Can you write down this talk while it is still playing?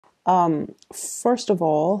First of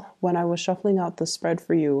all, when I was shuffling out the spread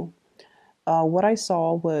for you, what I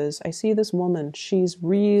saw was I see this woman. She's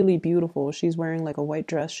really beautiful. She's wearing like a white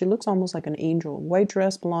dress. She looks almost like an angel. White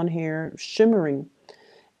dress, blonde hair, shimmering.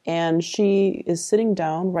 And she is sitting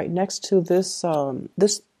down right next to this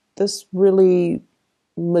really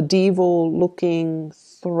medieval looking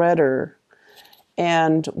threader.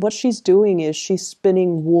 And what she's doing is she's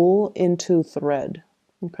spinning wool into thread.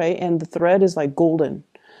 Okay, and the thread is like golden.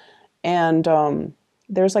 And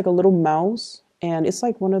there's like a little mouse, and it's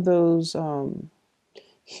like one of those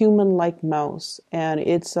human-like mouse, and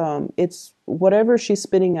it's whatever she's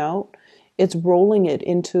spinning out, it's rolling it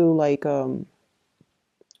into like a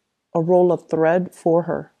roll of thread for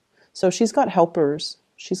her. So she's got helpers.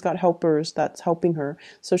 She's got helpers that's helping her.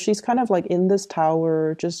 So she's kind of like in this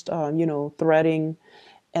tower, just threading,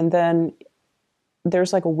 and then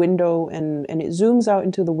there's like a window, and it zooms out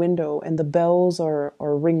into the window, and the bells are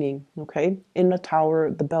ringing. Okay, in the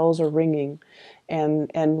tower the bells are ringing, and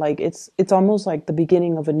like it's almost like the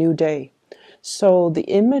beginning of a new day. So the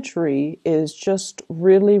imagery is just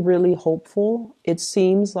really, really hopeful. It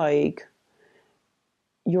seems like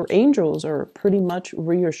your angels are pretty much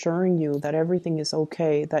reassuring you that everything is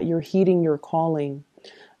okay, that you're heeding your calling,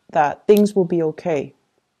 that things will be okay.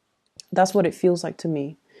 That's what it feels like to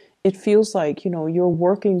me. It feels like, you're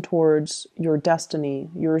working towards your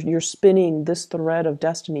destiny. You're spinning this thread of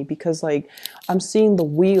destiny, because like I'm seeing the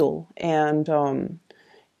wheel, and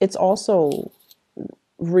it's also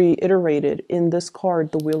reiterated in this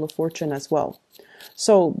card, the Wheel of Fortune, as well.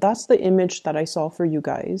 So that's the image that I saw for you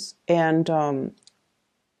guys. And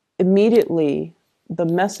immediately the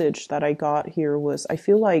message that I got here was, I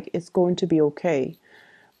feel like it's going to be okay.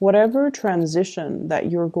 Whatever transition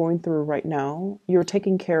that you're going through right now, you're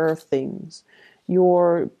taking care of things.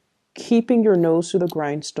 You're keeping your nose to the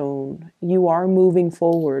grindstone. You are moving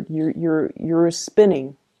forward. You're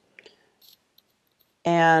spinning.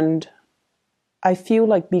 And I feel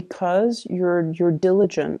like because you're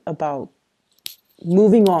diligent about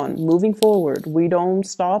moving on, moving forward, we don't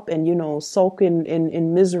stop and sulk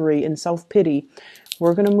in misery and self-pity.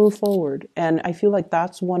 We're going to move forward. And I feel like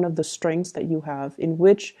that's one of the strengths that you have, in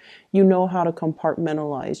which you know how to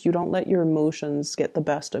compartmentalize. You don't let your emotions get the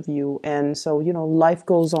best of you. And so, life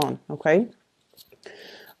goes on. Okay.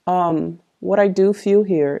 What I do feel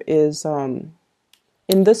here is, in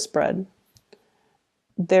this spread,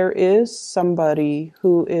 there is somebody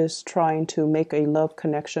who is trying to make a love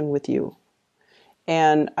connection with you.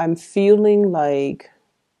 And I'm feeling like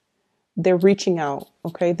they're reaching out.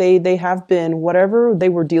 Okay. They have been, whatever they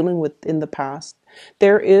were dealing with in the past,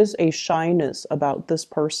 there is a shyness about this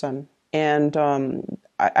person. And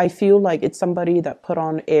I feel like it's somebody that put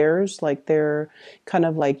on airs, like they're kind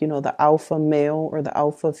of like, the alpha male or the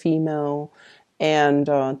alpha female, and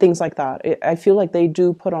things like that. I feel like they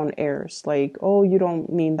do put on airs, like, oh, you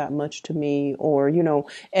don't mean that much to me, or,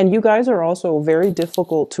 and you guys are also very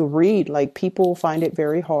difficult to read. Like, people find it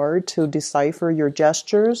very hard to decipher your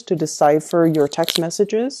gestures, to decipher your text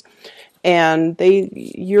messages. And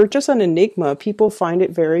you're just an enigma. People find it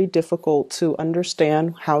very difficult to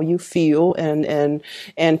understand how you feel, and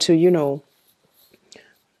to,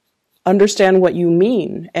 understand what you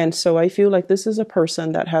mean. And so I feel like this is a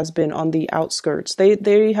person that has been on the outskirts.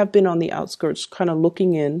 They have been on the outskirts, kind of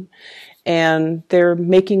looking in, and they're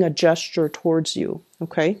making a gesture towards you.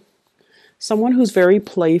 Okay. Someone who's very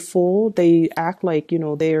playful. They act like,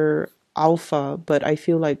 they're alpha, but I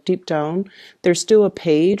feel like deep down, they're still a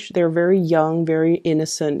page. They're very young, very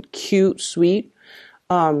innocent, cute, sweet.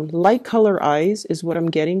 Light color eyes is what I'm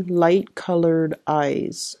getting. Light colored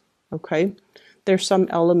eyes. Okay. There's some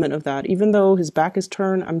element of that. Even though his back is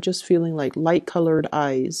turned, I'm just feeling like light colored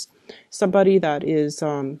eyes. Somebody that is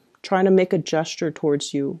trying to make a gesture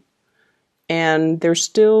towards you. And they're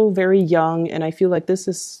still very young. And I feel like this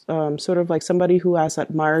is sort of like somebody who has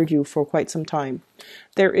admired you for quite some time.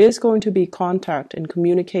 There is going to be contact and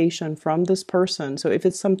communication from this person. So if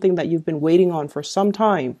it's something that you've been waiting on for some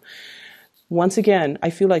time, once again, I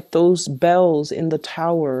feel like those bells in the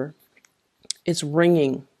tower, it's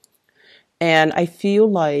ringing. And I feel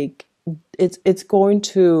like it's going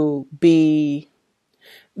to be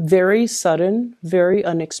very sudden, very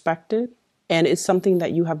unexpected, and it's something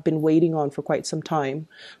that you have been waiting on for quite some time.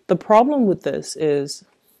 The problem with this is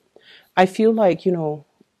I feel like,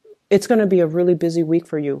 it's going to be a really busy week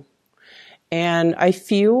for you. And I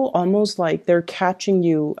feel almost like they're catching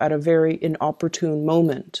you at a very inopportune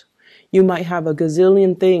moment. You might have a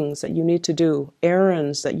gazillion things that you need to do,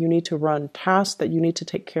 errands that you need to run, tasks that you need to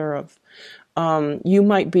take care of. You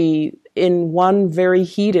might be in one very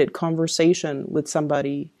heated conversation with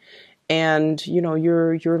somebody, and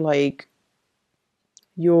you're like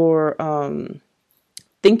your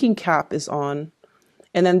thinking cap is on,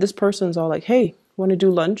 and then this person's all like, hey, want to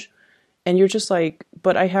do lunch? And you're just like,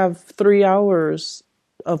 but I have 3 hours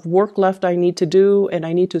of work left I need to do, and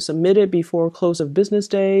I need to submit it before close of business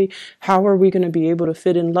day. How are we going to be able to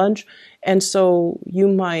fit in lunch? And so you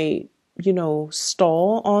might,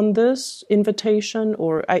 stall on this invitation,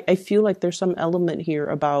 or I feel like there's some element here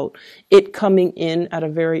about it coming in at a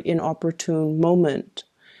very inopportune moment.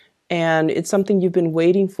 And it's something you've been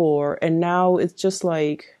waiting for, and now it's just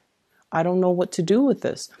like, I don't know what to do with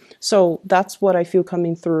this. So that's what I feel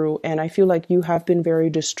coming through. And I feel like you have been very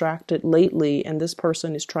distracted lately, and this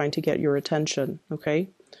person is trying to get your attention. Okay.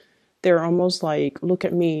 They're almost like, look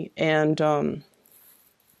at me. And let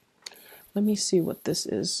me see what this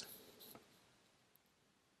is.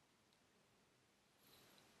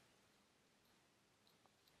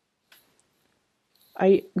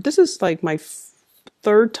 This is like my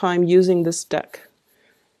third time using this deck.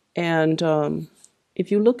 And if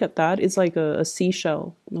you look at that, it's like a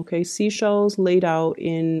seashell. Okay, seashells laid out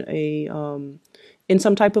in in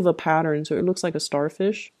some type of a pattern, so it looks like a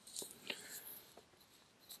starfish.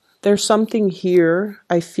 There's something here,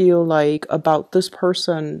 I feel like, about this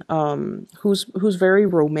person who's very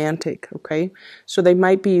romantic. Okay, so they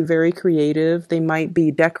might be very creative. They might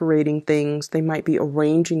be decorating things. They might be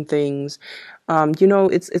arranging things.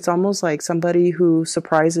 It's almost like somebody who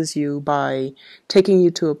surprises you by taking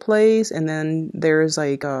you to a place, and then there's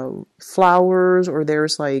like flowers, or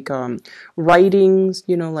there's like writings,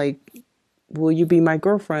 like, will you be my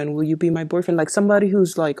girlfriend? Will you be my boyfriend? Like somebody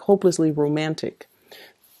who's like hopelessly romantic.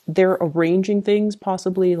 They're arranging things,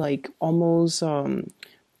 possibly like almost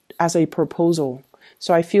as a proposal.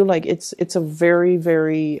 So I feel like it's a very,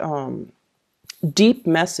 very deep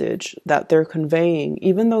message that they're conveying.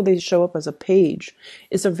 Even though they show up as a page,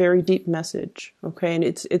 it's a very deep message. Okay, and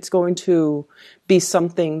it's going to be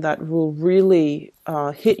something that will really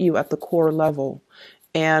hit you at the core level.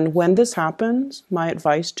 And when this happens, my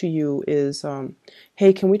advice to you is,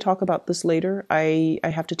 hey, can we talk about this later? I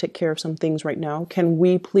have to take care of some things right now. Can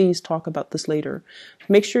we please talk about this later?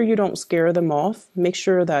 Make sure you don't scare them off. Make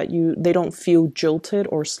sure that they don't feel jilted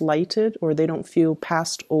or slighted, or they don't feel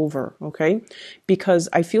passed over, okay? Because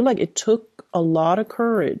I feel like it took a lot of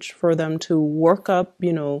courage for them to work up,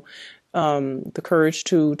 the courage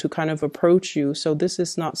to kind of approach you. So this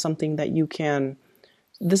is not something that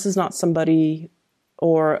this is not somebody,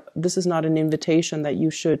 or this is not an invitation that you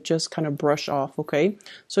should just kind of brush off, okay?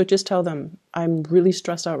 So just tell them, I'm really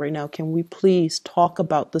stressed out right now. Can we please talk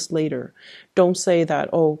about this later? Don't say that,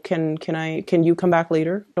 oh, can you come back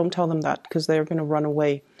later? Don't tell them that, because they're going to run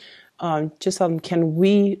away. Just tell them, can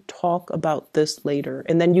we talk about this later?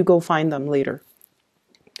 And then you go find them later.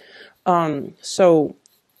 So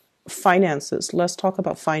finances, let's talk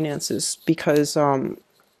about finances, because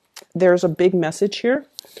there's a big message here.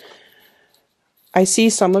 I see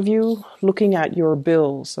some of you looking at your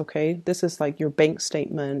bills, okay? This is like your bank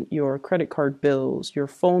statement, your credit card bills, your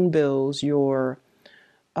phone bills, your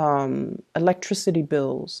electricity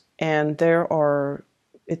bills. And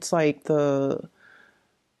it's like the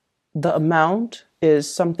amount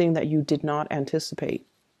is something that you did not anticipate,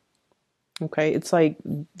 okay? It's like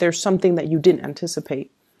there's something that you didn't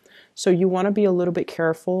anticipate. So you want to be a little bit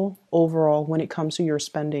careful overall when it comes to your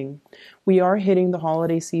spending. We are hitting the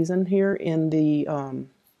holiday season here in the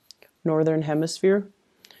Northern Hemisphere.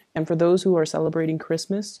 And for those who are celebrating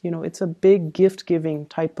Christmas, it's a big gift-giving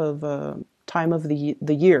type of time of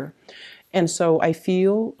the year. And so I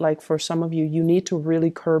feel like for some of you, you need to really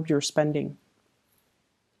curb your spending.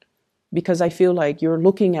 Because I feel like you're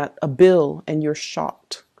looking at a bill and you're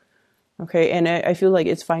shocked. Okay, and I feel like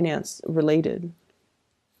it's finance related.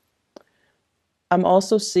 I'm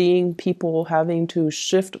also seeing people having to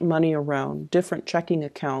shift money around, different checking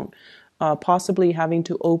account, possibly having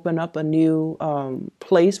to open up a new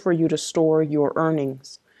place for you to store your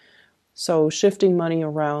earnings. So shifting money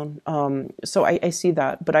around. So I see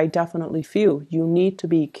that, but I definitely feel you need to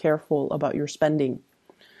be careful about your spending.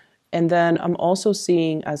 And then I'm also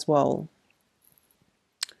seeing as well,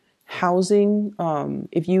 housing.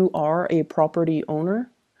 If you are a property owner,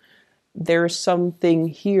 there's something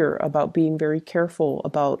here about being very careful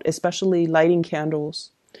about, especially lighting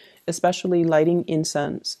candles, especially lighting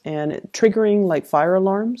incense, and triggering like fire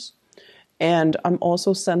alarms. And I'm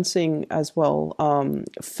also sensing as well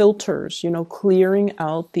filters, clearing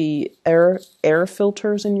out the air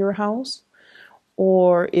filters in your house.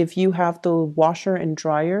 Or if you have the washer and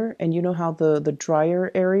dryer, and you know how the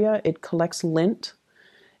dryer area, it collects lint.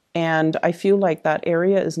 And I feel like that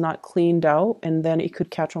area is not cleaned out, and then it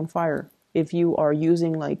could catch on fire. If you are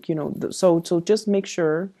using like, so just make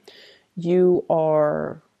sure you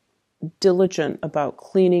are diligent about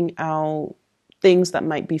cleaning out things that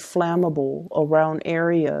might be flammable around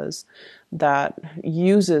areas that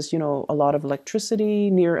uses, a lot of electricity,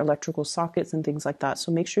 near electrical sockets and things like that.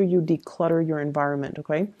 So make sure you declutter your environment,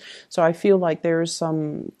 okay? So I feel like there's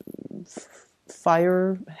some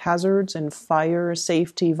fire hazards and fire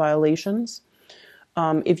safety violations.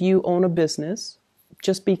 If you own a business,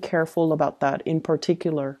 just be careful about that in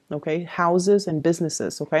particular, okay? Houses and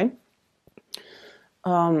businesses, okay?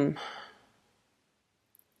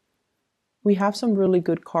 We have some really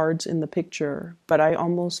good cards in the picture, but I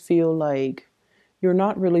almost feel like you're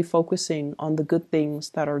not really focusing on the good things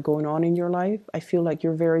that are going on in your life. I feel like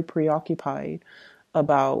you're very preoccupied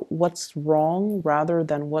about what's wrong rather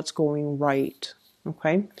than what's going right.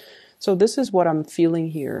 Okay? So this is what I'm feeling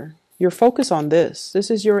here. You're focused on this. This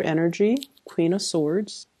is your energy, Queen of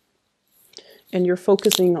Swords. And you're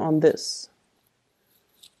focusing on this,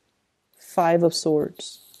 Five of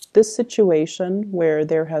Swords. This situation where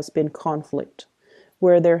there has been conflict,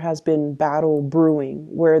 where there has been battle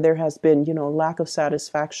brewing, where there has been, lack of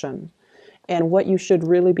satisfaction. And what you should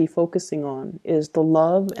really be focusing on is the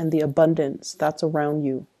love and the abundance that's around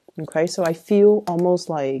you. Okay, so I feel almost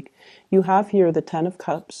like you have here the Ten of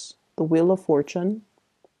Cups, the Wheel of Fortune,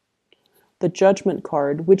 the Judgment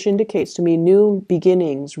card, which indicates to me new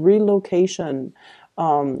beginnings, relocation,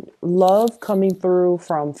 love coming through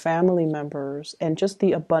from family members, and just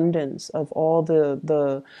the abundance of all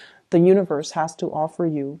the universe has to offer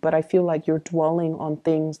you. But I feel like you're dwelling on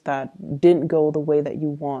things that didn't go the way that you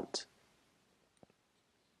want.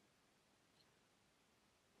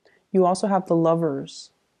 You also have the Lovers,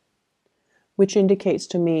 which indicates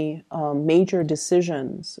to me major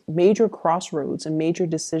decisions, major crossroads and major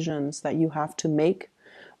decisions that you have to make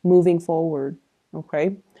moving forward.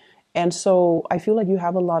 Okay. And so I feel like you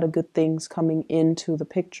have a lot of good things coming into the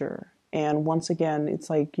picture. And once again, it's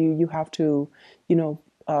like you have to,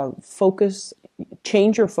 focus,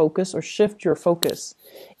 change your focus or shift your focus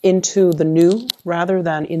into the new rather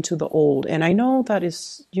than into the old. And I know that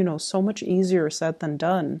is, so much easier said than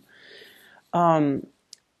done.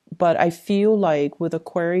 But I feel like with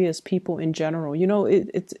Aquarius people in general,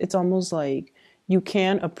 it's almost like you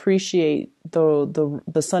can't appreciate the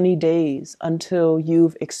sunny days until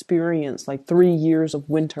you've experienced like 3 years of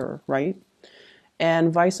winter, right?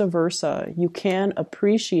 And vice versa. You can't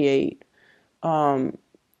appreciate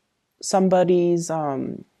somebody's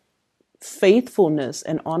faithfulness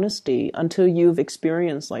and honesty until you've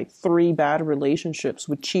experienced like 3 bad relationships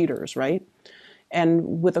with cheaters, right?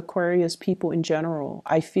 And with Aquarius people in general,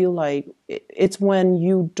 I feel like it's when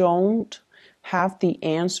you don't have the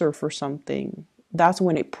answer for something, that's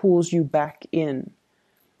when it pulls you back in.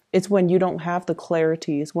 It's when you don't have the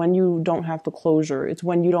clarity. It's when you don't have the closure. It's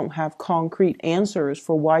when you don't have concrete answers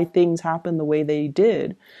for why things happen the way they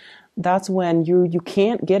did. That's when you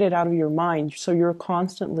can't get it out of your mind. So you're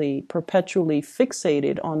constantly, perpetually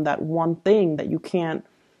fixated on that one thing that you can't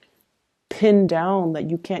pin down, that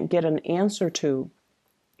you can't get an answer to.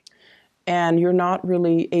 And you're not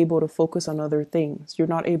really able to focus on other things. You're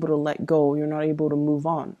not able to let go. You're not able to move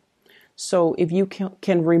on. So if you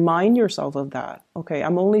can remind yourself of that, okay,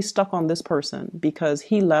 I'm only stuck on this person because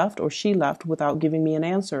he left or she left without giving me an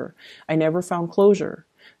answer. I never found closure.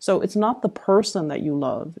 So it's not the person that you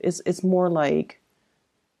love. It's more like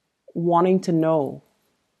wanting to know.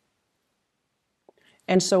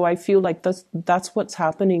 And so I feel like that's what's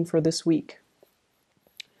happening for this week.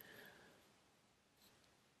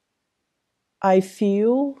 I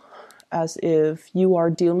feel as if you are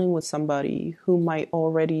dealing with somebody who might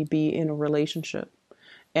already be in a relationship,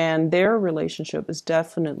 and their relationship is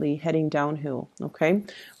definitely heading downhill, okay?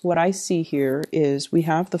 What I see here is we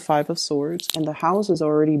have the Five of Swords, and the house is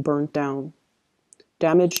already burnt down,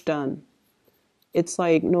 damage done. It's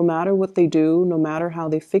like no matter what they do, no matter how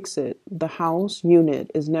they fix it, the house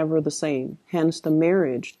unit is never the same. Hence, the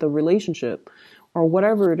marriage, the relationship, or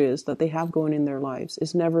whatever it is that they have going in their lives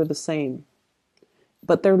is never the same.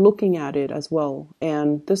 But they're looking at it as well.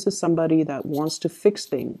 And this is somebody that wants to fix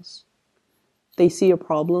things. They see a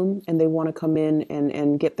problem and they want to come in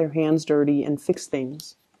and get their hands dirty and fix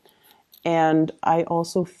things. And I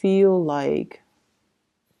also feel like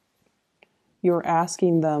you're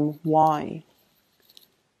asking them why.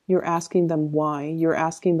 You're asking them why. You're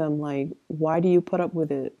asking them like, why do you put up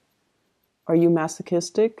with it? Are you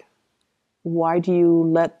masochistic? Why do you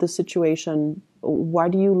let the situation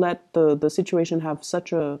have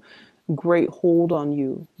such a great hold on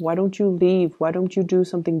you? Why don't you leave? Why don't you do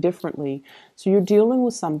something differently? So you're dealing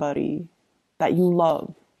with somebody that you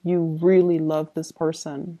love. You really love this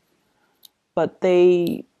person. but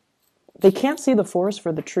they can't see the forest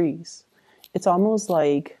for the trees. It's almost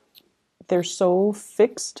like they're so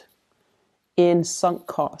fixed in sunk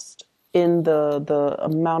cost, in the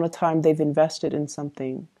amount of time they've invested in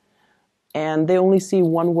something, and they only see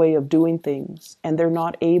one way of doing things, and they're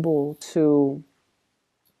not able to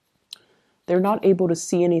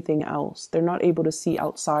see anything else. They're not able to see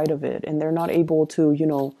outside of it, and they're not able to,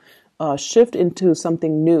 shift into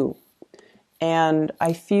something new. And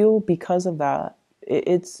I feel because of that,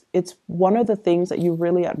 it's one of the things that you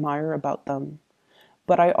really admire about them.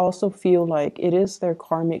 But I also feel like it is their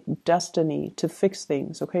karmic destiny to fix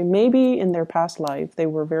things. Okay, maybe in their past life they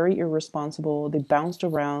were very irresponsible, they bounced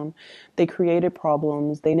around, they created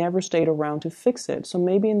problems, they never stayed around to fix it. So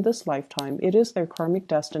maybe in this lifetime it is their karmic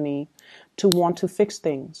destiny to want to fix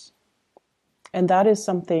things. And that is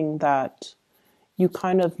something that you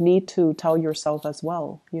kind of need to tell yourself as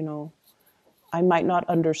well. I might not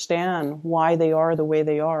understand why they are the way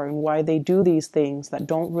they are and why they do these things that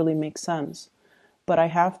don't really make sense. But I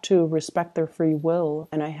have to respect their free will,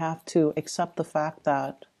 and I have to accept the fact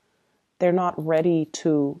that they're not ready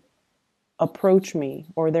to approach me,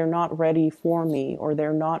 or they're not ready for me, or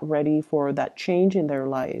they're not ready for that change in their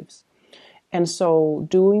lives. And so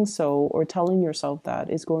doing so, or telling yourself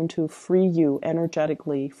that, is going to free you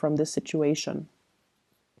energetically from this situation.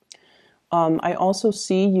 I also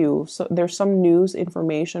see you, so there's some news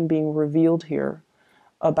information being revealed here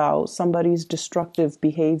about somebody's destructive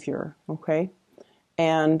behavior, okay?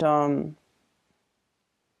 And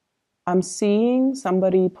I'm seeing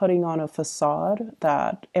somebody putting on a facade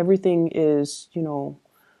that everything is,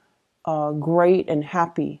 great and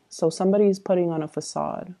happy. So somebody's putting on a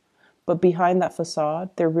facade. But behind that facade,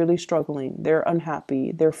 they're really struggling. They're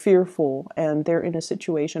unhappy. They're fearful. And they're in a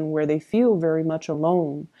situation where they feel very much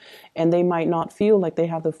alone. And they might not feel like they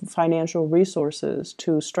have the financial resources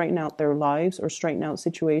to straighten out their lives or straighten out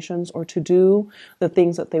situations or to do the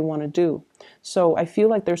things that they want to do. So I feel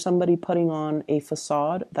like there's somebody putting on a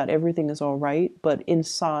facade that everything is all right, but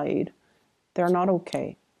inside, they're not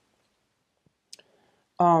okay.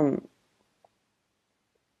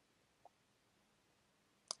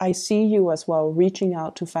 I see you as well reaching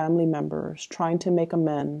out to family members, trying to make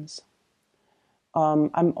amends.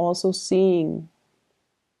 I'm also seeing,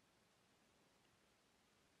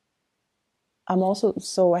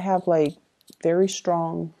 so I have like very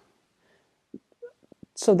strong,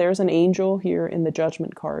 so there's an angel here in the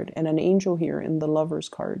Judgment card and an angel here in the Lovers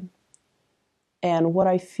card. And what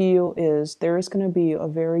I feel is there is going to be a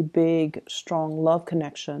very big, strong love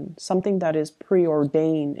connection, something that is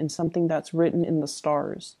preordained and something that's written in the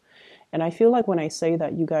stars. And I feel like when I say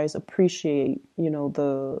that, you guys appreciate,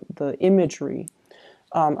 the imagery.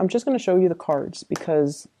 I'm just going to show you the cards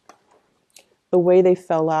because the way they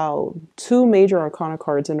fell out, two major arcana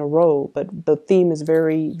cards in a row, but the theme is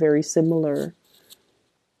very, very similar.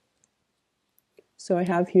 So I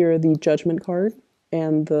have here the Judgment card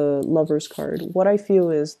and the Lovers card. What I feel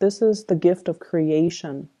is this is the gift of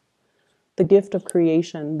creation, the gift of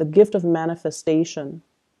creation, the gift of manifestation.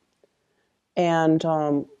 And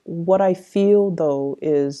what I feel though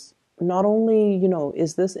is not only,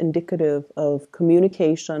 is this indicative of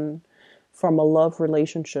communication from a love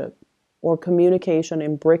relationship or communication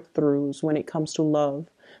and breakthroughs when it comes to love.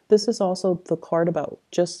 This is also the card about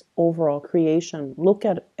just overall creation. Look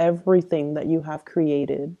at everything that you have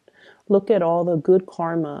created. Look at all the good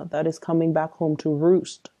karma that is coming back home to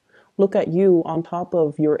roost. Look at you on top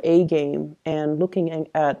of your A game and looking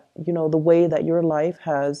at, the way that your life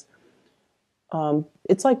has,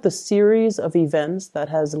 it's like the series of events that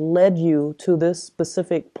has led you to this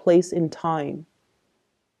specific place in time.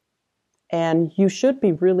 And you should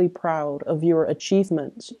be really proud of your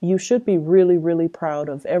achievements. You should be really, really proud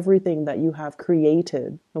of everything that you have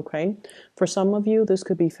created, okay? For some of you, this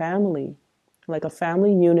could be family, like a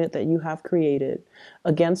family unit that you have created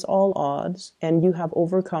against all odds, and you have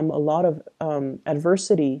overcome a lot of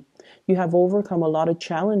adversity. You have overcome a lot of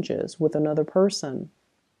challenges with another person,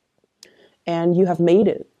 and you have made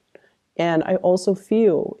it. And I also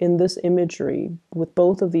feel in this imagery with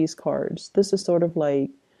both of these cards, this is sort of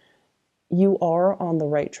like you are on the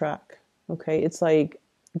right track, okay? It's like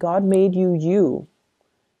God made you,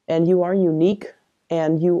 and you are unique,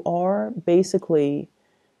 and you are basically,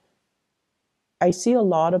 I see a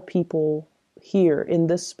lot of people here in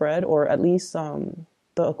this spread, or at least the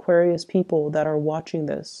Aquarius people that are watching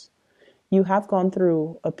this. You have gone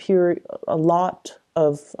through a lot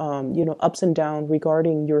of, ups and downs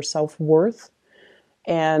regarding your self-worth.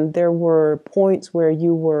 And there were points where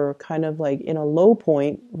you were kind of like in a low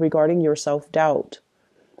point regarding your self-doubt.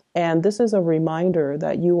 And this is a reminder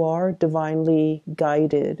that you are divinely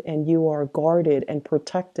guided and you are guarded and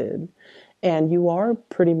protected. And you are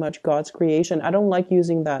pretty much God's creation. I don't like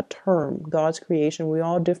using that term, God's creation. We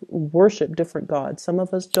all worship different gods. Some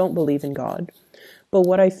of us don't believe in God. But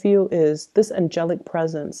what I feel is this angelic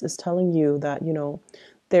presence is telling you that,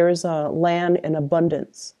 there is a land in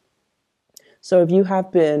abundance. So if you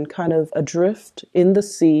have been kind of adrift in the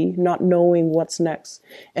sea, not knowing what's next,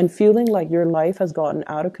 and feeling like your life has gotten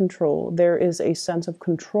out of control, there is a sense of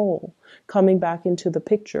control coming back into the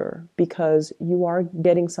picture because you are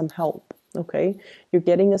getting some help. Okay, you're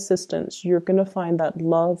getting assistance. You're going to find that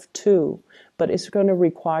love too, but it's going to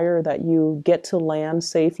require that you get to land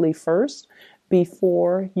safely first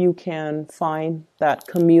before you can find that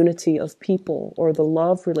community of people or the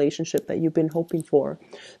love relationship that you've been hoping for.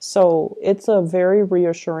 So it's a very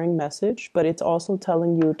reassuring message, but it's also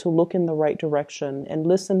telling you to look in the right direction and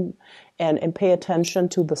listen and pay attention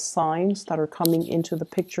to the signs that are coming into the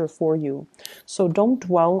picture for you. So don't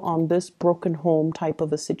dwell on this broken home type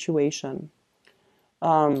of a situation.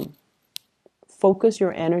 Focus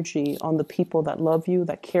your energy on the people that love you,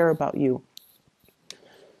 that care about you.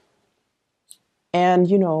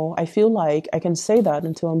 And, I feel like I can say that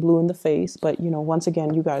until I'm blue in the face, but, once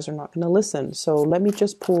again, you guys are not going to listen. So let me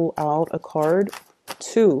just pull out a card.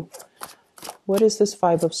 2. What is this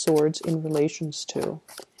 5 of Swords in relations to?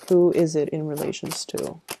 Who is it in relations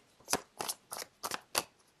to?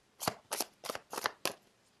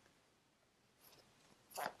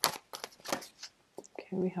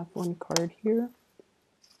 Okay, we have one card here.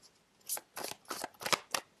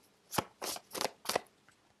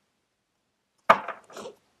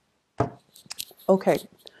 Okay,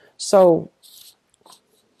 so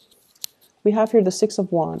we have here the 6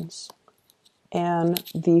 of Wands and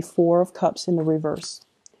the 4 of Cups in the reverse.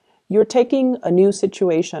 You're taking a new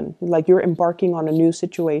situation, like you're embarking on a new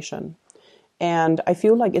situation. And I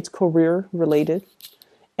feel like it's career related.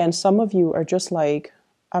 And some of you are just like,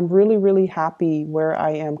 I'm really, really happy where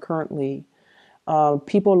I am currently.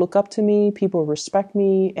 People look up to me, people respect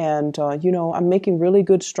me, and, I'm making really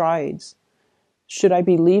good strides. Should I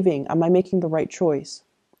be leaving? Am I making the right choice?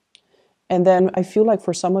 And then I feel like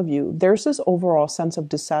for some of you, there's this overall sense of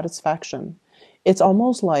dissatisfaction. It's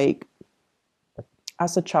almost like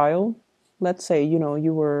as a child, let's say,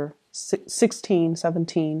 you were 16,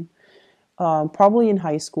 17, probably in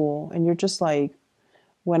high school, and you're just like,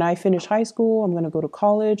 when I finish high school, I'm going to go to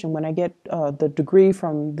college, and when I get the degree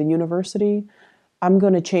from the university, I'm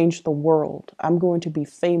going to change the world. I'm going to be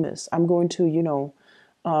famous. I'm going to,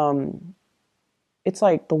 it's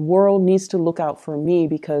like the world needs to look out for me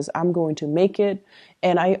because I'm going to make it.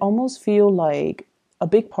 And I almost feel like a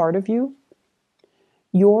big part of you,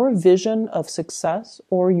 your vision of success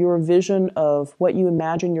or your vision of what you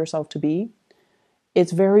imagine yourself to be,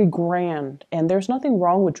 it's very grand. And there's nothing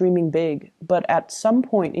wrong with dreaming big. But at some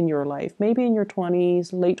point in your life, maybe in your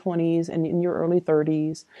 20s, late 20s, and in your early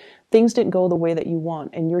 30s, things didn't go the way that you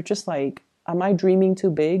want. And you're just like, am I dreaming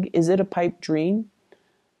too big? Is it a pipe dream?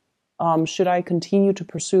 Should I continue to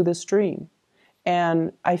pursue this dream?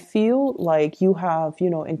 And I feel like you have,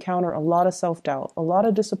 encountered a lot of self-doubt, a lot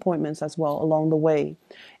of disappointments as well along the way.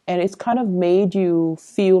 And it's kind of made you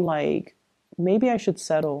feel like, maybe I should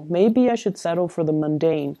settle. Maybe I should settle for the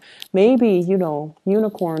mundane. Maybe,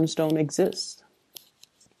 unicorns don't exist.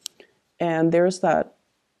 And there's that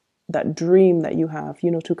dream that you have,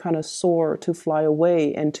 to kind of soar, to fly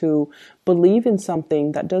away, and to believe in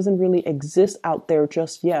something that doesn't really exist out there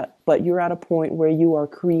just yet. But you're at a point where you are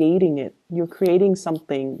creating it. You're creating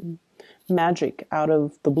something magic out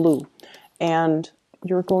of the blue. And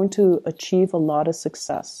you're going to achieve a lot of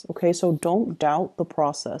success. Okay, so don't doubt the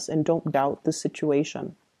process and don't doubt the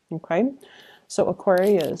situation. Okay, so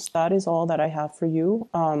Aquarius, that is all that I have for you.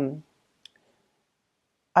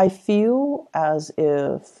 I feel as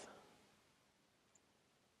if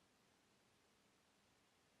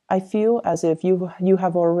you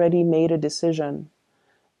have already made a decision,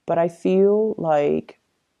 but I feel like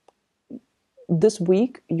this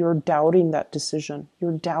week you're doubting that decision.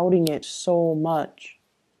 You're doubting it so much.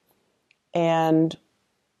 And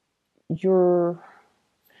the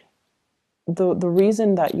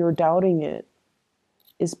reason that you're doubting it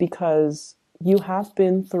is because you have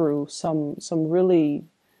been through some really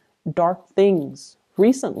dark things.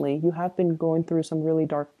 Recently, you have been going through some really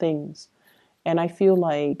dark things. And I feel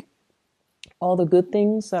like all the good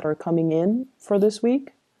things that are coming in for this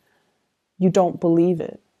week, you don't believe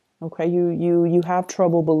it. Okay, you have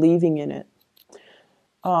trouble believing in it.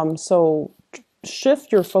 So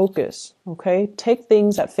shift your focus. Okay, take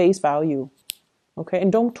things at face value. Okay,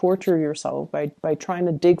 and don't torture yourself by trying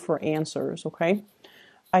to dig for answers. Okay,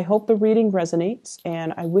 I hope the reading resonates,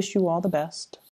 and I wish you all the best.